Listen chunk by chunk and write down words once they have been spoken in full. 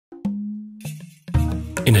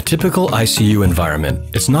In a typical ICU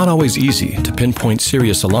environment, it's not always easy to pinpoint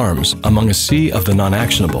serious alarms among a sea of the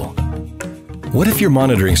non-actionable. What if your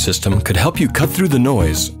monitoring system could help you cut through the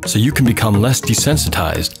noise so you can become less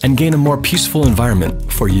desensitized and gain a more peaceful environment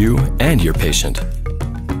for you and your patient?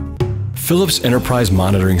 Philips Enterprise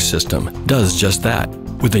Monitoring System does just that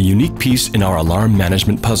with a unique piece in our alarm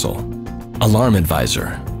management puzzle, Alarm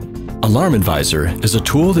Advisor. Alarm Advisor is a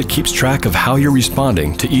tool that keeps track of how you're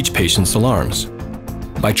responding to each patient's alarms.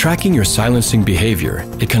 By tracking your silencing behavior,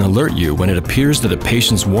 it can alert you when it appears that a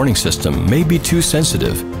patient's warning system may be too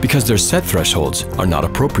sensitive because their set thresholds are not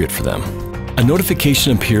appropriate for them. A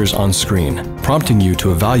notification appears on screen, prompting you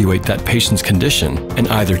to evaluate that patient's condition and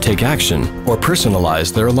either take action or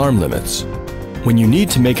personalize their alarm limits. When you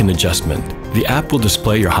need to make an adjustment, the app will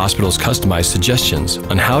display your hospital's customized suggestions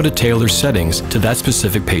on how to tailor settings to that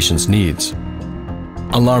specific patient's needs.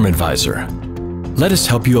 Alarm Advisor. Let us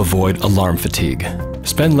help you avoid alarm fatigue.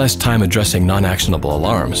 Spend less time addressing non-actionable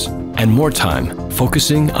alarms and more time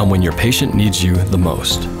focusing on when your patient needs you the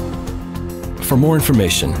most. For more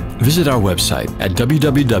information, visit our website at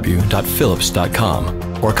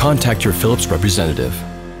www.philips.com or contact your Philips representative.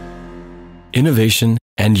 Innovation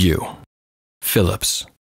and you. Philips.